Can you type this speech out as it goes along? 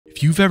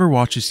If you've ever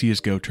watched a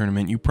CSGO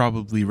tournament, you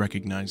probably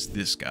recognize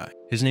this guy.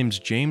 His name's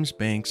James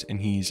Banks, and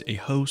he's a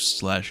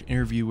host /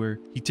 interviewer.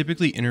 He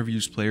typically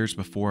interviews players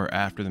before or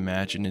after the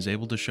match and is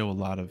able to show a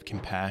lot of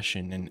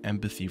compassion and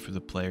empathy for the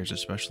players,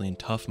 especially in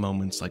tough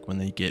moments like when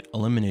they get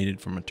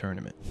eliminated from a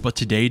tournament. But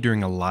today,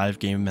 during a live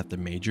game at the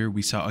Major,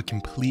 we saw a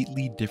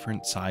completely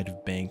different side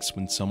of Banks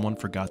when someone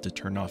forgot to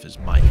turn off his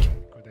mic.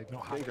 They've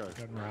not had a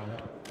gun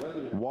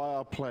round. Why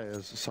are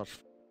players such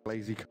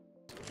lazy?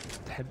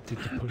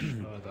 Tempted to push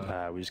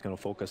further. We're just going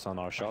to focus on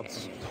our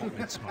shots. Top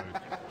mid smoke.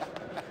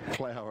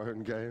 Play our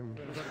own game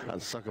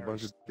and suck a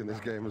bunch of in this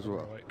game as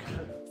well.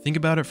 Think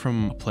about it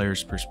from a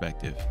player's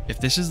perspective. If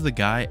this is the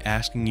guy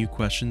asking you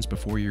questions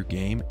before your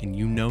game and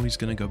you know he's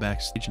going to go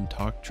backstage and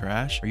talk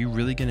trash, are you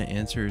really going to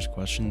answer his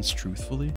questions truthfully?